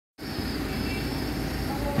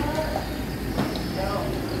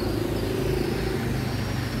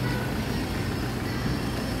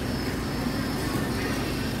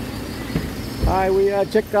Hi, we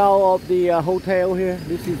check out of the hotel here.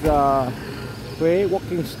 This is Huế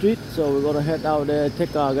walking street, so we're gonna head out there,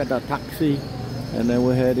 get a taxi, and then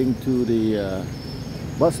we're heading to the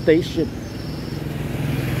bus station.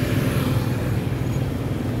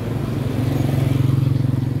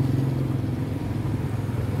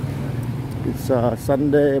 It's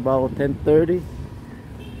Sunday, about 10:30.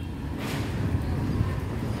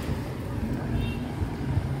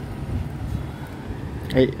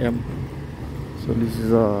 AM. So this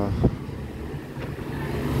is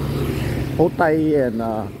Hồ Tây and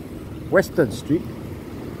Western Street,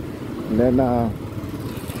 and then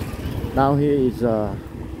down here is the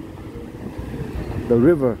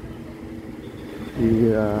river,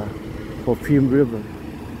 the Perfume River.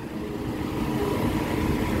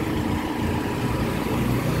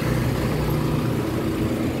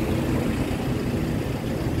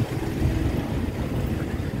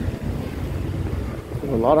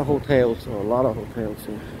 A lot of hotels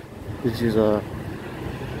here. This is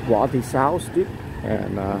Võ Thị Sáu Street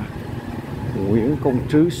and Nguyễn Công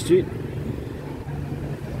Trứ Street.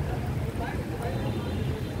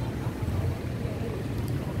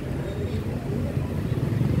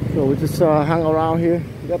 So we just hang around here.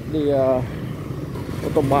 Got the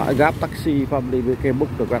autobahn Grab taxi. Probably we can book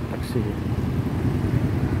the Grab taxi.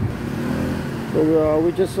 So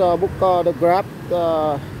we just booked the Grab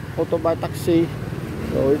autobahn taxi.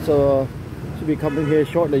 So it's should be coming here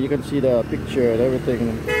shortly. You can see the picture and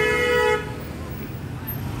everything.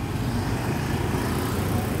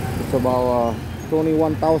 It's about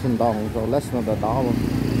 21,000 dong, so less than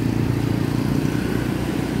 $1.